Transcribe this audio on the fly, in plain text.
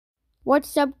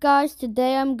What's up, guys?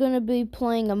 Today I'm gonna be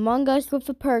playing Among Us with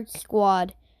the Perk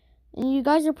Squad. And you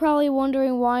guys are probably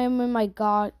wondering why I'm in my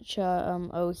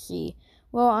Gacha OC.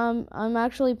 Well, I'm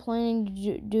actually planning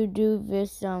to do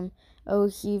this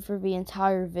OC for the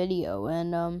entire video,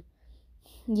 and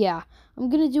yeah, I'm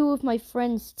gonna do it with my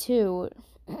friends too.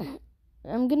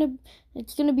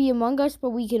 It's gonna be Among Us,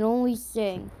 but we can only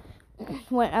sing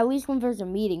at least when there's a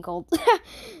meeting called.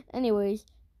 Anyways,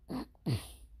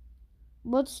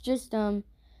 let's just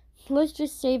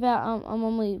say that I'm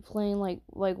only playing like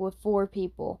with 4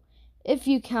 people, if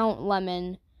you count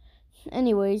Lemon.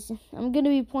 Anyways, I'm gonna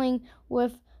be playing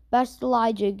with Best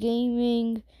Elijah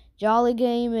Gaming, Jolly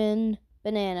Game, and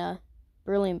Banana,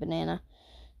 Brilliant Banana,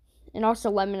 and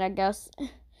also Lemon, I guess.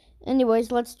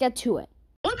 Anyways, let's get to it.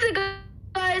 What's it, guys?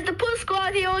 The Perk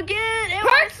Squad here again.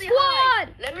 Perk Squad!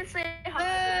 Let me say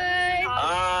hi.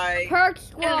 Hi. Perk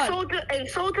Squad. And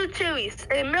Soldier Cherries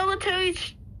and Military.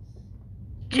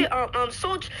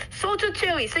 Soldier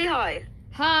Cherry, say hi.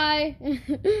 Hi.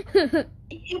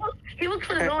 He works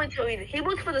for the military. He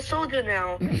works for the soldier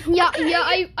now. Yeah.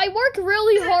 I work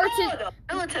really hard to.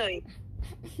 Military.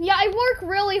 Yeah, I work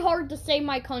really hard to save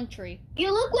my country.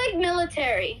 You look like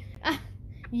military.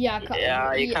 Yeah,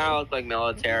 you kind of look like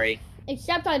military.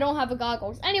 Except I don't have the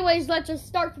goggles. Anyways, let's just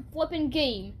start the flipping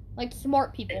game like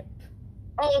smart people.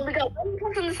 Oh, we got one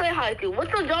person to say hi to.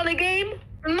 What's the Jolly Game?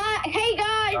 Hey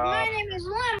guys, my name is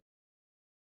Lem.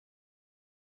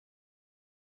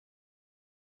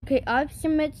 Okay, I've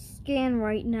submit scan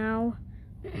right now.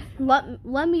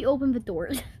 Let me open the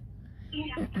doors.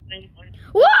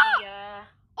 Whoa!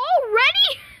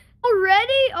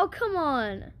 Already? Oh, come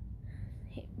on.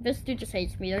 Hey, this dude just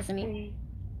hates me, doesn't he?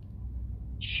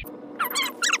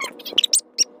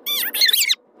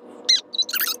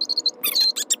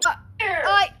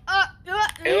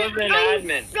 It was an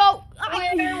admin.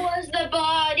 Where was the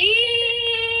body?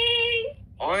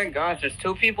 Oh my gosh, there's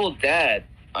 2 people dead.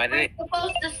 I We're think.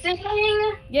 supposed to sing.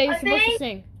 Yeah, you're I supposed to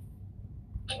think.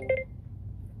 sing.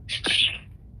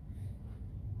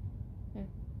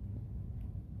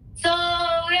 So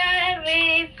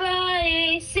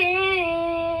everybody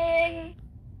sing.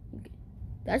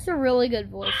 That's a really good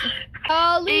voice.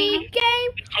 Jolly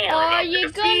Game, are you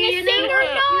gonna sing or I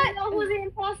not? don't know who the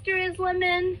imposter is,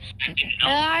 Lemon.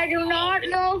 I do not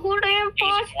know who the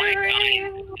imposter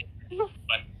is.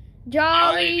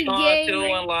 Jolly I saw Game. 2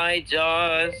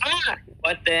 Elijahs,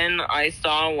 but then I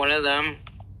saw one of them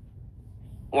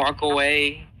walk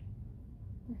away.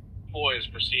 Boys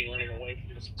were seen running away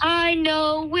from this. I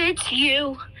know it's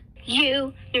you.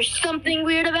 There's something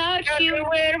weird about you.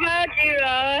 Weird about you.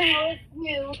 It's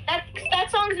you. That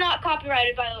song's not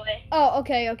copyrighted, by the way. Oh,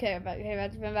 okay,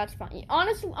 that's fine.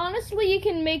 Honestly, you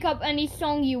can make up any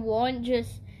song you want,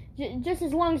 just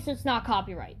as long as it's not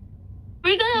copyright.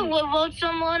 We're gonna vote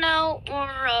someone out,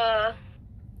 or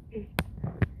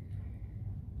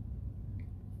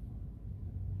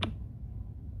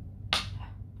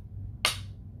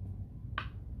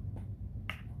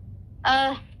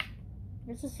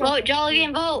This is so vote, Jolly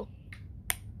Game, vote.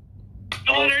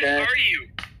 What Okay. are you?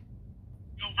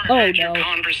 Oh, Overheard your no.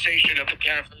 conversation at the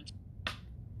cafe.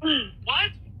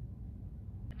 What?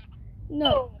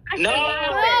 No. No!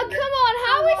 Oh, come on!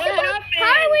 How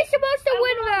are we supposed to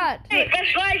win that? Hey,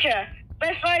 Best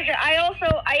Elijah. I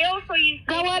also used.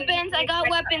 Got weapons. I got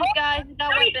weapons, guys. I got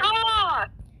weapons. Oh,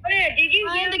 yeah, did you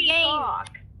Behind hear the me game.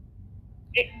 talk?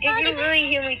 Did you really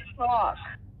hear me talk?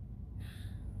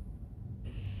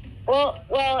 Well,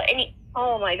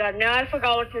 oh my God, now I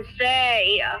forgot what to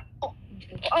say.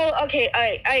 Oh, okay,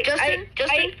 Justin,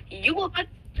 you were about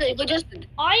to say, Justin,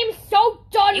 I am so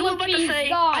done you were with about to these say,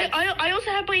 guys. I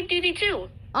also have Blade Duty too.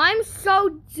 I'm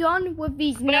so done with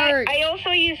these But nerds. I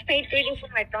also use Paid Duty for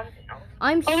my thumbnail.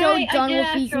 I'm so right, I done did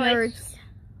with these asteroids. nerds.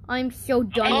 I'm so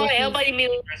done Oh, with these. everybody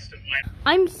mute. Rest of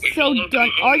my I'm so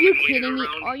done. Are you kidding me?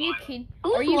 Are you kidding?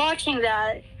 Are who's you? watching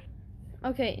that?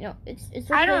 Okay, no, it's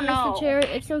okay, I don't Mr. know. Cherry.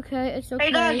 It's okay.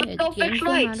 Hey, guys, let's go fix Games don't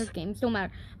lights. matter. Games don't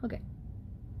matter. Okay.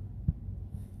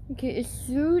 Okay, as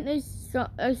soon as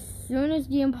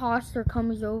the imposter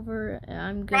comes over,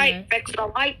 I'm gonna. Right, fix the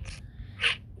lights.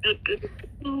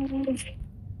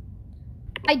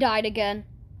 I died again.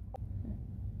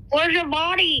 Where's your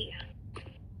body?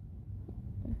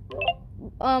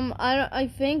 I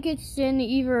think it's in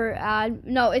either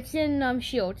no, it's in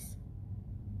Shields.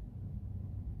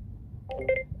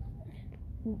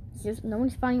 It's just no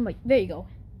one's finding my. There you go.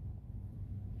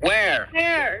 Where?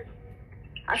 There.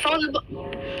 I found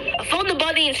the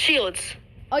body in Shields.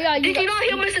 Oh yeah, Did you not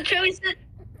hear Mr. Cherry said?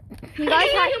 you Did guys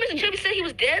you not have, hear Mr. Cherry said he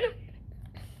was dead?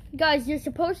 guys, you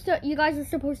guys are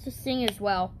supposed to sing as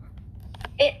well.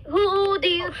 Who do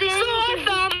you So think? I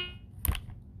found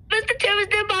Mr. Cherry's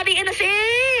dead body in the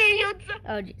field.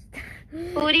 Oh jeez.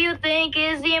 Who do you think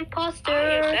is the imposter?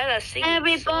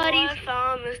 Everybody. So I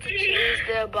found Mr. Cherry's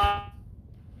dead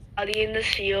body in the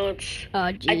fields. Oh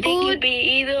I jeez. think it'd be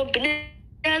either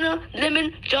banana,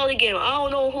 lemon, jolly game. I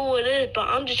don't know who it is, but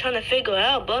I'm just trying to figure it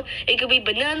out. But it could be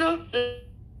banana,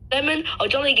 lemon, or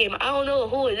jolly game. I don't know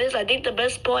who it is. I think the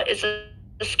best part is a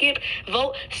skip,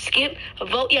 vote,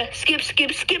 yeah, skip,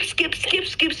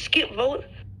 vote.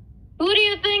 Who do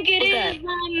you think it What's is,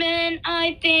 Lemon?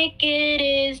 I think it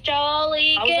is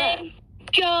Jolly How's Game.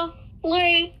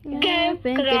 Jolly Game. I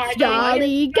think it's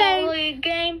Jolly Game. Jolly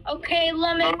Game. Okay,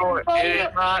 Lemon. No, vote. it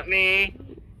is not me.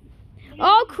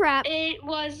 Oh crap. It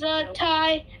was a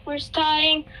tie. We're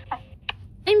tying.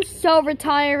 I'm so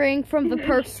retiring from the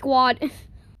perk squad.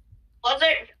 Was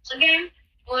it a game?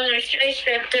 Was it a straight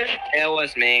scripter? It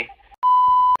was me.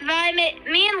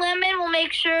 Me and Lemon will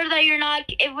make sure that you're not.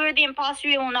 If we're the imposter,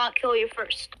 we will not kill you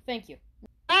first. Thank you.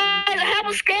 I have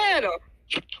a scanner.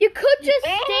 You could just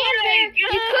stand there.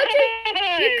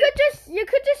 You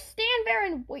could just stand there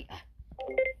and wait.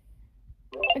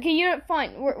 Okay, you're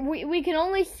fine. We can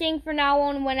only sing from now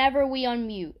on whenever we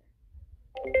unmute.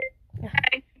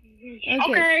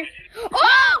 Okay.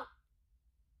 Oh!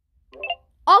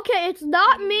 Okay, it's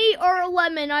not me or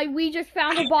Lemon. We just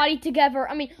found a body together.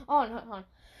 I mean, hold on.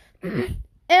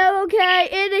 Okay,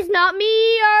 it is not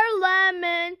me or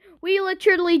Lemon. We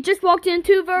literally just walked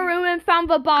into the room and found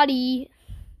the body.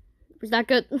 Was that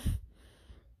good?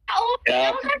 Oh,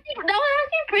 Yeah. that was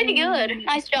actually pretty good.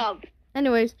 Nice job.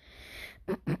 Anyways.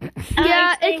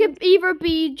 Yeah, it could either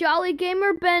be Jolly Game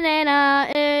or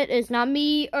Banana. It is not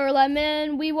me or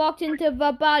Lemon. We walked into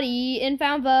the body and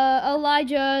found the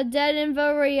Elijah dead in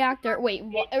the reactor. Wait,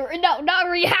 what? No, not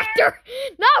reactor.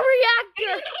 Not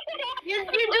reactor. You're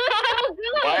doing so good.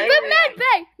 Why The are we- med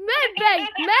bay.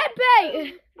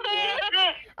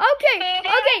 Okay.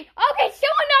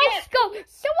 Someone else go.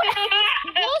 So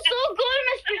good,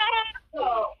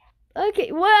 Mr.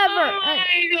 Okay, whatever. Oh my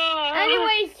god.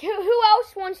 Anyways, who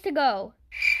else wants to go?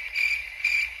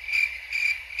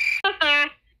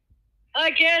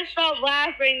 I can't stop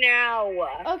laughing now.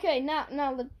 Okay, now,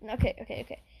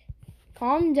 okay.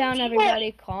 Calm down,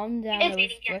 everybody. Calm down. It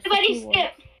was just a Everybody few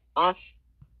skip. Huh?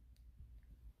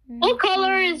 words. What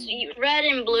color is red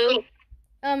and blue?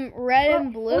 Red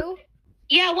and blue?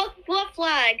 Yeah, what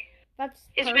flag That's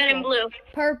is purple. red and blue?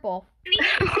 Purple.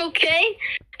 Okay.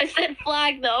 I said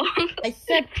flag though. I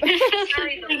said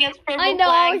Against purple I know,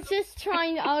 flag. I was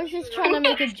just trying to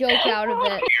make a joke out of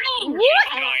it. Find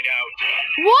out.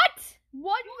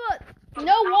 What the?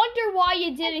 No wonder why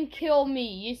you didn't kill me.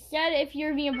 You said if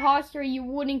you're the imposter, you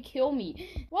wouldn't kill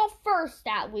me. Well, first,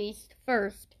 at least.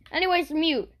 First. Anyways,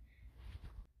 mute.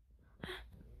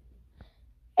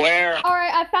 Where?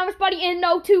 Alright, I found this body in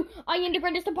No 2. I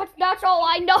integrated the parts. That's all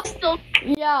I know.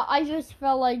 Yeah, I just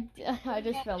felt like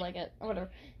it. Whatever.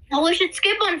 Well, we should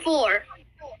skip on 4.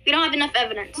 We don't have enough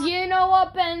evidence. You know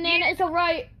what, Banana? It's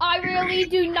alright. I really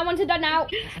do not want to die now.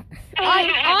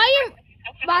 I am.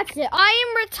 That's it. I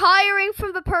am retiring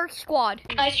from the perk squad.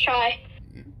 Nice try.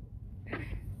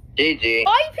 GG.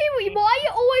 Why are you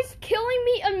always killing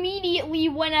me immediately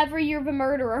whenever you're the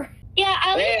murderer? Yeah,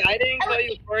 Hey, I didn't kill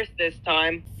you first this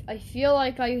time. I feel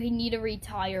like I need to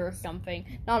retire or something.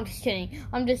 No,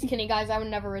 I'm just kidding, guys. I would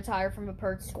never retire from the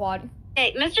perk squad.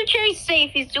 Hey, Mr. Cherry's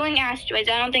safe. He's doing asteroids.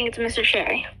 I don't think it's Mr.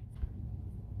 Cherry.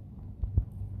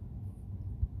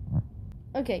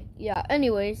 Okay, yeah.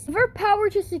 Anyways, give power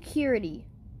to security.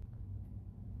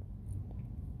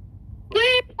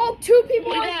 Oh, 2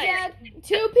 people are Guys. dead.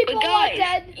 2 people are Guys,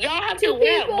 dead. y'all have 2 to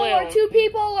wait.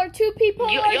 people or 2 people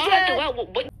Y'all are have to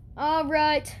dead. wait. All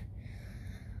right.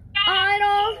 I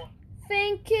don't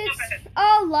think it's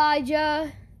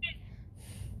Elijah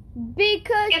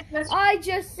because I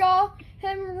just saw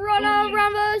him run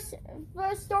around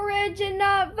the storage and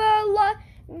not the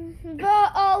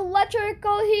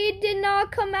electrical. He did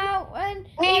not come out and.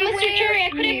 Well, he Mr. Cherry, I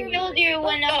went could have here. killed you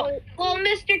when Well,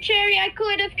 Mr. Cherry, I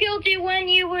could have killed you when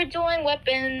you were doing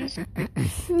weapons.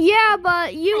 Yeah,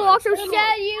 but you also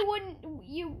said you wouldn't.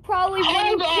 You probably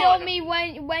wouldn't Hold kill on. me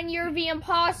when you're the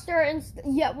imposter and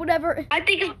yeah, whatever. I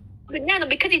think it's Banana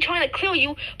because he's trying to kill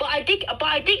you, but I think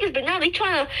it's Banana. He's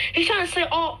trying to say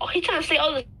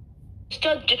all this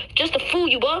stuff just to fool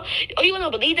you, bro. Are you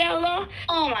gonna believe that, Allah?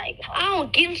 Oh my god. I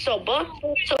don't get so, bro.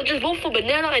 So just vote for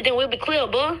Banana and then we'll be clear,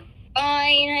 bro.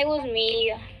 Fine, it was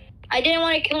me. I didn't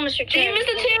want to kill Mr. See, Cherry.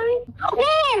 Mr. Terry?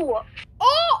 Whoa!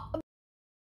 Oh.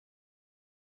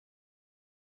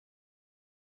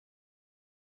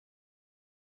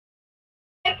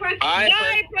 I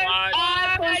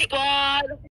pressed Squad.